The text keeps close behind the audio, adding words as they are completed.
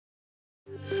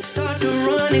Start to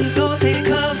run and go take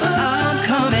cover. I'm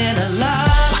coming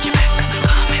alive. Watch your back, cause I'm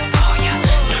coming for ya.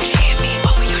 Don't you hear me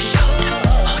over your shoulder?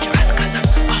 Hold your breath, cause I'm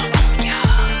all on ya.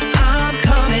 I'm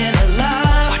coming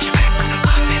alive. Watch your back, cause I'm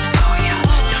coming for ya.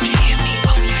 Don't you hear me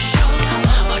over your shoulder?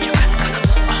 Hold your breath, cause I'm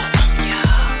all on ya.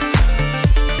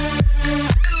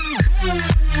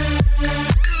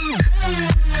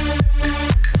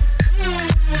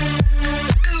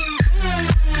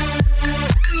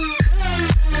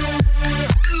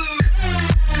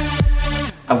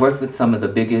 I worked with some of the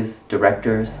biggest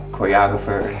directors,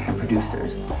 choreographers, and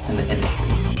producers in the industry.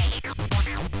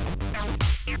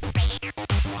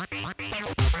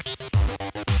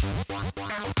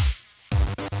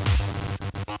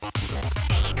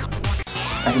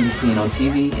 I can be seen on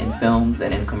TV, in films,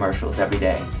 and in commercials every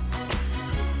day.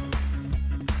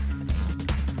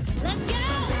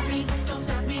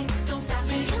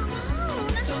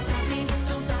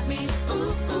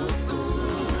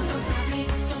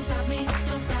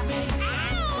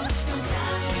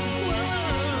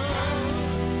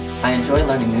 I enjoy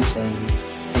learning new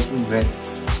things, taking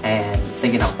risks, and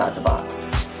thinking outside the box.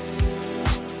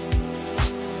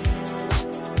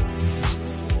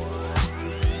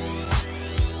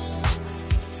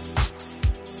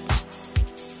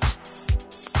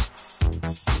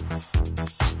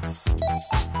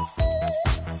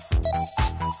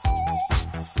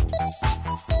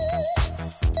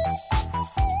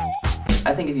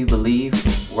 I think if you believe,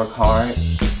 work hard,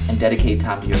 and dedicate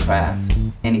time to your craft,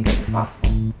 anything is possible.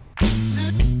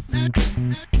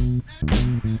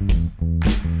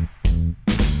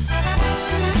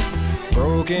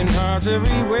 Broken hearts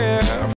everywhere.